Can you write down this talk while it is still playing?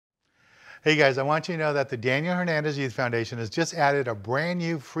Hey guys, I want you to know that the Daniel Hernandez Youth Foundation has just added a brand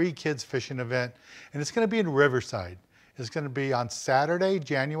new free kids fishing event, and it's going to be in Riverside. It's going to be on Saturday,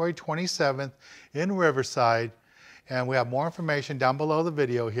 January 27th in Riverside, and we have more information down below the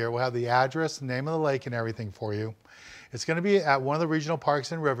video here. We'll have the address, the name of the lake, and everything for you. It's going to be at one of the regional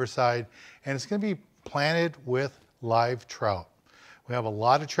parks in Riverside, and it's going to be planted with live trout. We have a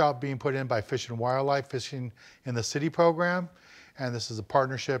lot of trout being put in by Fish and Wildlife Fishing in the City program, and this is a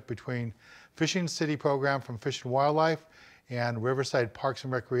partnership between Fishing City program from Fish and Wildlife and Riverside Parks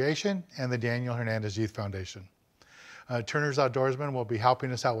and Recreation and the Daniel Hernandez Youth Foundation. Turner's Outdoorsman will be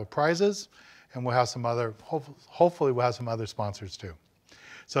helping us out with prizes, and we'll have some other, hopefully we'll have some other sponsors too.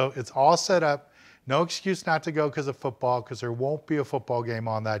 So it's all set up. No excuse not to go because of football, because there won't be a football game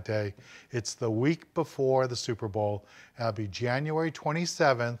on that day. It's the week before the Super Bowl. It'll be January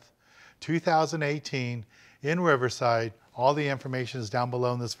 27th, 2018 in Riverside. All the information is down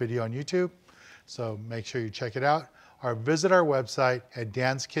below in this video on YouTube, so make sure you check it out, or visit our website at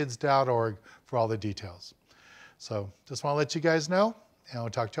danskids.org for all the details. So just want to let you guys know, and we'll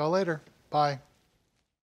talk to y'all later. Bye.